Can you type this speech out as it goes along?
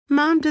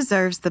Mom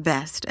deserves the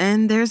best,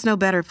 and there's no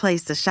better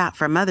place to shop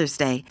for Mother's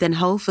Day than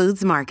Whole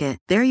Foods Market.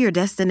 They're your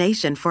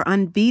destination for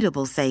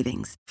unbeatable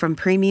savings, from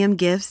premium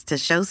gifts to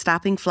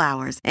show-stopping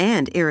flowers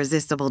and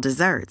irresistible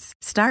desserts.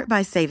 Start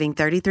by saving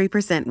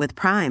 33% with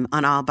Prime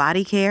on all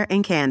body care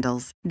and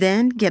candles.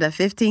 Then get a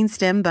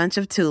 15-stem bunch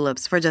of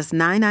tulips for just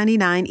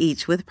 $9.99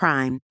 each with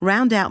Prime.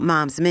 Round out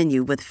Mom's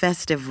menu with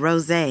festive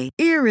rosé,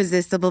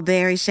 irresistible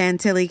berry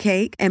chantilly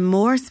cake, and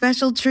more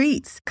special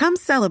treats. Come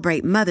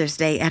celebrate Mother's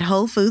Day at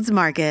Whole Foods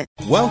Market.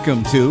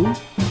 Welcome to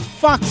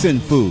Fox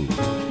and Food.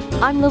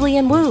 I'm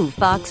Lillian Wu,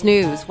 Fox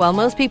News. While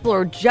most people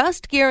are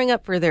just gearing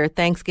up for their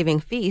Thanksgiving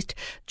feast,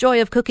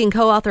 Joy of Cooking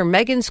co-author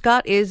Megan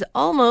Scott is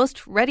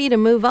almost ready to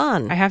move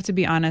on. I have to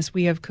be honest,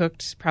 we have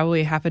cooked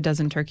probably half a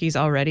dozen turkeys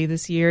already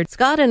this year.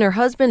 Scott and her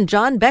husband,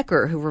 John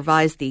Becker, who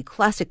revised the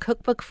classic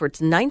cookbook for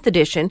its 9th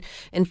edition,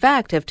 in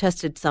fact, have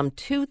tested some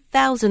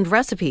 2,000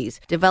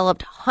 recipes,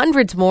 developed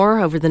hundreds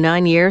more over the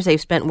 9 years they've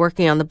spent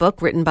working on the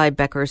book written by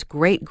Becker's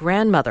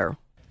great-grandmother.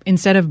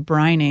 Instead of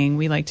brining,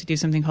 we like to do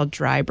something called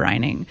dry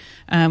brining,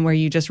 where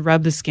you just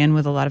rub the skin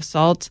with a lot of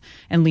salt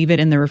and leave it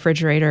in the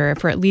refrigerator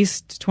for at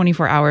least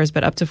 24 hours,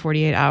 but up to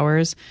 48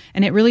 hours.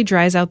 And it really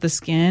dries out the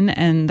skin.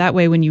 And that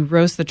way, when you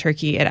roast the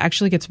turkey, it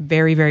actually gets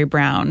very, very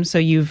brown. So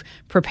you've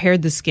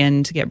prepared the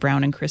skin to get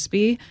brown and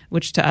crispy,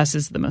 which to us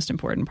is the most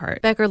important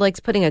part. Becker likes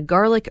putting a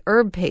garlic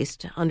herb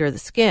paste under the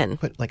skin.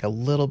 Put like a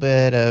little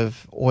bit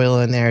of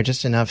oil in there,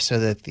 just enough so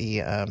that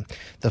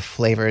the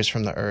flavors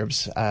from the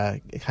herbs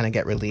kind of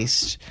get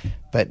released.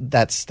 But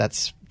that's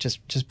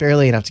just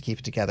barely enough to keep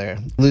it together.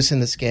 Loosen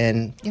the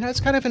skin. It's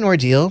kind of an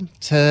ordeal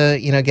to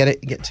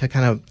get to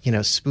kind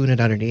of spoon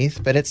it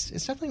underneath, but it's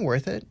definitely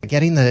worth it.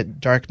 Getting the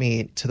dark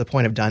meat to the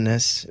point of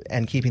doneness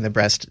and keeping the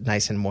breast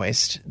nice and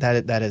moist,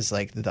 that is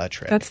like the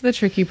trick. That's the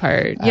tricky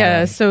part.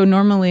 Yeah. So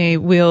normally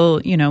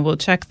we'll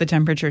check the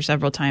temperature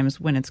several times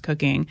when it's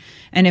cooking,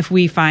 and if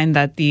we find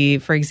that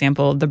for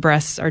example, the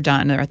breasts are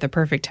done, they're at the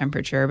perfect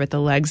temperature, but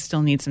the legs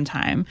still need some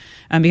time,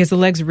 because the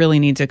legs really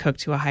need to cook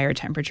to a higher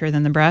temperature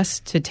than the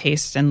breast to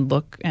taste and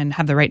look and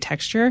have the right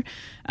texture.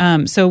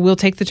 So we'll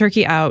take the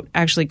turkey out,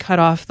 actually cut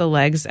off the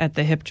legs at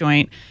the hip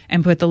joint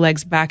and put the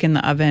legs back in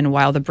the oven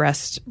while the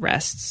breast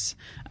rests.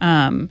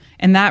 And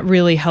that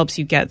really helps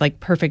you get like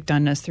perfect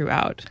doneness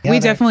throughout. Yeah, we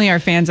definitely are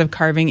fans of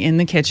carving in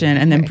the kitchen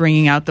and then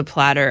bringing out the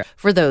platter.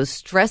 For those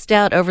stressed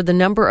out over the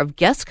number of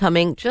guests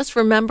coming, just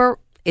remember,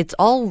 it's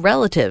all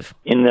relative.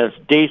 In the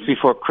days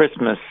before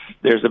Christmas,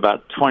 there's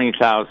about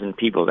 20,000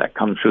 people that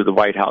come through the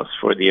White House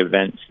for the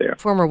events there.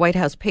 Former White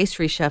House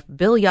pastry chef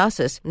Bill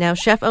Yassis, now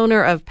chef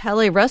owner of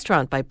Palais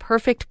Restaurant by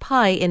Perfect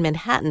Pie in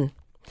Manhattan.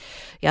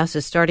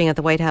 Yassis starting at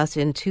the White House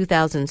in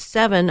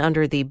 2007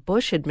 under the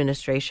Bush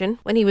administration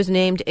when he was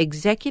named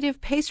executive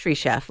pastry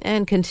chef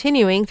and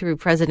continuing through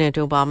President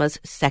Obama's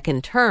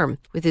second term,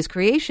 with his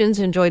creations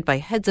enjoyed by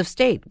heads of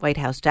state, White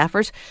House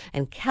staffers,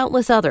 and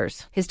countless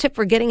others. His tip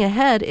for getting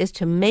ahead is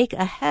to make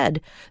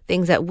ahead,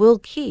 things that will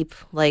keep,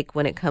 like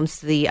when it comes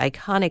to the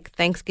iconic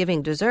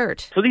Thanksgiving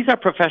dessert. So these are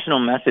professional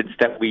methods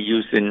that we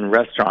use in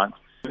restaurants.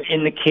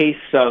 In the case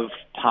of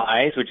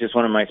pies, which is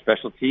one of my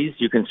specialties,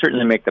 you can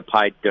certainly make the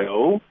pie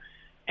dough.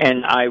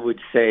 And I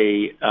would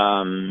say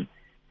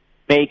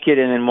bake it,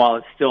 and then while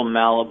it's still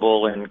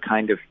malleable and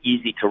kind of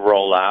easy to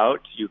roll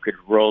out, you could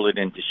roll it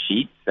into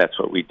sheets. That's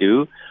what we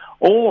do.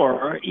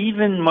 Or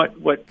even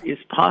what is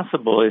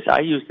possible is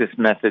I use this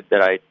method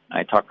that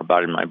I talk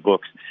about in my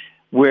books,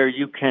 where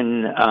you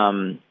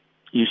can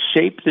you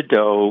shape the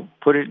dough,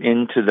 put it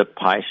into the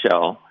pie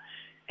shell,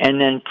 and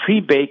then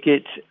pre-bake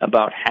it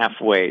about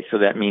halfway. So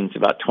that means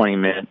about 20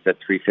 minutes at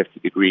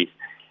 350 degrees.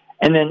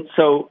 And then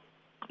so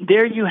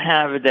there you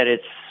have it, that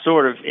it's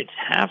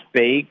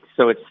half-baked,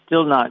 so it's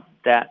still not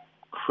that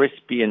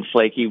crispy and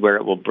flaky where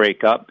it will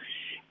break up.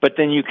 But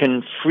then you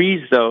can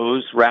freeze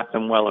those, wrap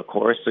them well, of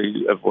course, so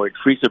you avoid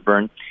freezer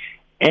burn.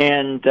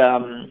 And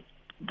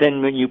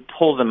then when you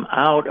pull them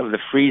out of the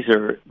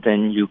freezer,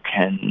 then you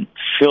can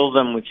fill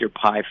them with your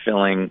pie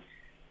filling,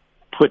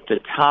 put the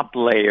top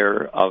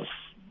layer of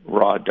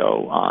raw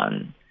dough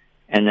on,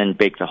 and then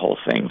bake the whole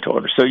thing to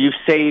order. So you've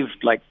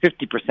saved like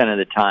 50% of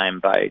the time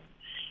by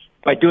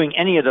doing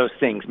any of those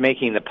things,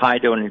 making the pie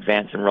dough in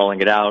advance and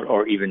rolling it out,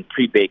 or even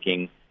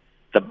pre-baking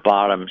the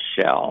bottom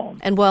shell.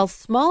 And while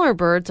smaller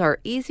birds are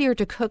easier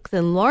to cook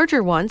than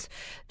larger ones,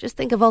 just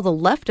think of all the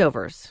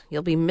leftovers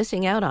you'll be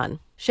missing out on.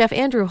 Chef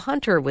Andrew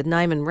Hunter with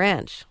Nyman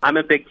Ranch. I'm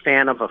a big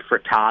fan of a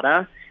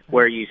frittata,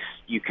 where you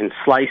can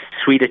slice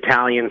sweet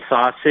Italian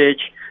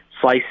sausage,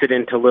 slice it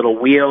into little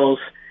wheels,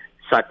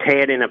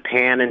 saute it in a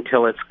pan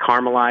until it's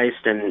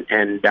caramelized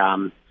and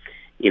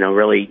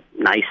really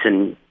nice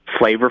and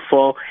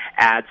flavorful.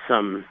 Add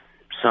some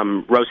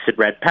roasted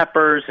red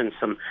peppers and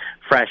some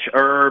fresh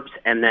herbs,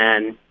 and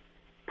then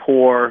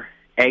pour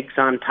eggs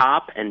on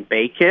top and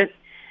bake it.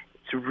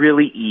 It's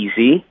really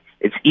easy.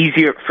 It's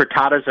easier.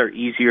 Frittatas are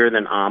easier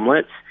than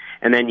omelets.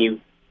 And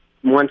then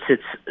once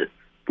it's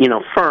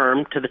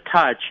firm to the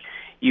touch,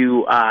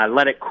 you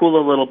let it cool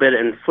a little bit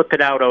and flip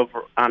it out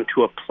over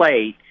onto a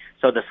plate.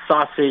 So the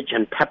sausage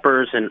and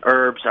peppers and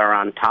herbs are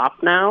on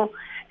top now,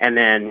 and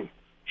then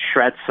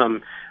shred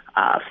some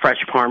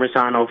fresh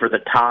Parmesan over the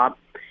top.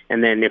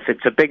 And then if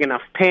it's a big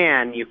enough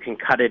pan, you can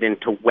cut it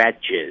into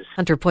wedges.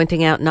 Hunter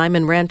pointing out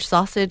Niman Ranch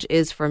sausage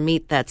is for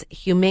meat that's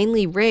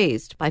humanely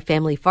raised by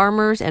family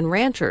farmers and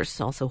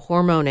ranchers, also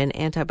hormone and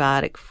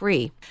antibiotic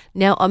free.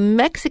 Now, a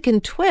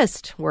Mexican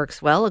twist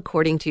works well,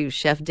 according to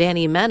Chef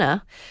Danny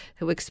Mena,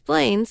 who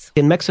explains.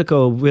 In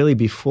Mexico, really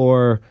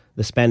before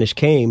the Spanish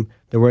came,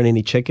 there weren't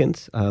any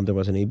chickens, there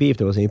wasn't any beef,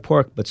 there wasn't any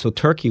pork, but so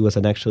turkey was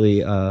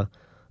actually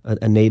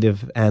a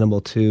native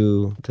animal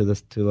to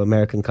the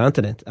American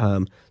continent.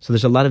 So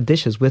there's a lot of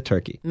dishes with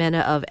turkey. Mena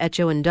of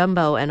Echo and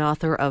Dumbo and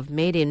author of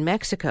Made in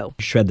Mexico.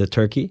 You shred the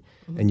turkey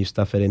and you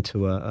stuff it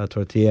into a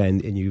tortilla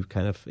and you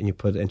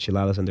put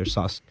enchiladas in their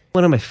sauce.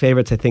 One of my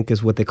favorites, I think,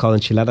 is what they call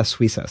enchiladas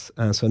suizas.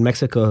 So in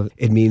Mexico,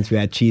 it means you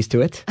add cheese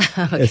to it.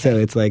 Okay. So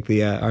it's like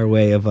our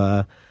way of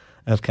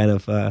kind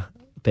of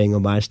paying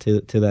homage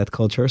to that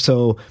culture.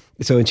 So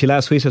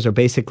enchiladas suizas are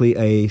basically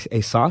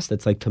a sauce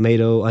that's like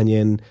tomato,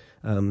 onion,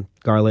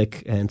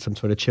 garlic, and some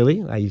sort of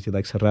chili. I usually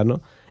like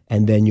serrano.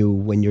 And then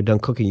when you're done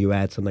cooking, you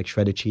add some like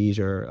shredded cheese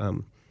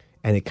and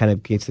it kind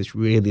of gives this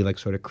really like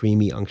sort of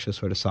creamy, unctuous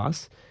sort of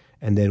sauce.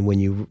 And then when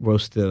you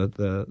roast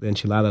the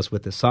enchiladas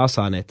with the sauce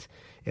on it,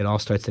 it all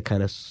starts to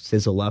kind of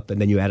sizzle up.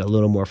 And then you add a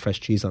little more fresh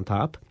cheese on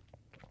top.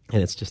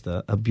 And it's just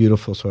a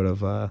beautiful sort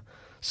of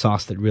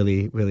sauce that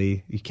really,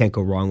 really, you can't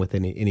go wrong with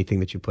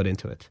anything that you put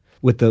into it.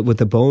 With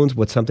the bones,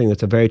 what's something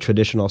that's a very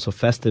traditional, also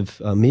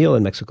festive meal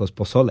in Mexico is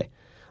pozole.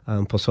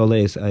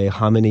 Pozole is a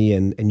hominy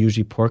and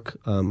usually pork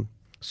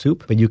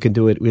soup, but you can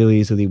do it really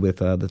easily with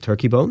the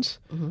turkey bones.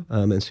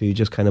 Mm-hmm. And so you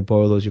just kind of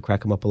boil those, you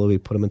crack them up a little bit, you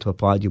put them into a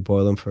pot, you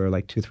boil them for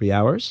like 2-3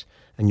 hours,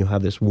 and you'll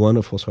have this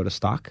wonderful sort of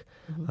stock.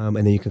 Mm-hmm.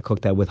 And then you can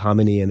cook that with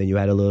hominy, and then you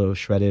add a little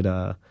shredded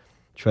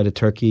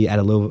turkey, add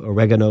a little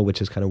oregano,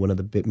 which is kind of one of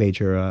the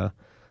major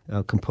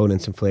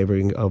components and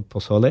flavoring of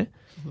pozole.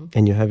 Mm-hmm.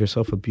 And you have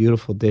yourself a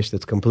beautiful dish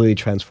that's completely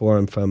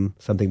transformed from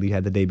something that you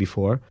had the day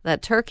before.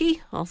 That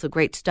turkey, also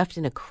great stuffed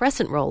in a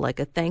crescent roll like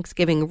a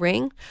Thanksgiving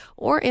ring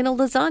or in a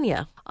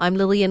lasagna. I'm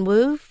Lillian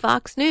Wu,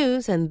 Fox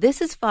News, and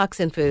this is Fox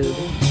and Food.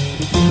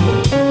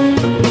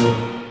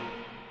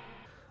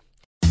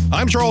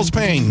 I'm Charles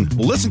Payne.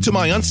 Listen to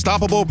my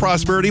Unstoppable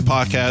Prosperity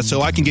podcast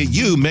so I can get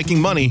you making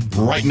money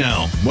right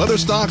now. Whether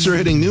stocks are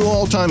hitting new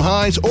all-time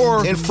highs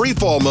or in free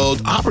fall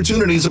mode,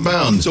 opportunities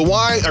abound. So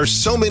why are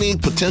so many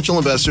potential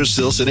investors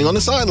still sitting on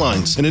the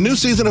sidelines? In a new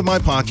season of my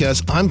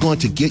podcast, I'm going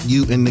to get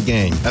you in the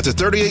game. After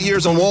 38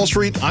 years on Wall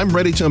Street, I'm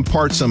ready to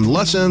impart some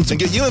lessons and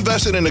get you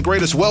invested in the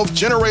greatest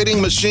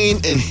wealth-generating machine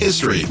in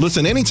history.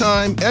 Listen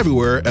anytime,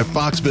 everywhere at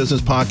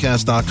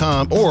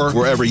foxbusinesspodcast.com or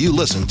wherever you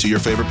listen to your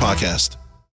favorite podcast.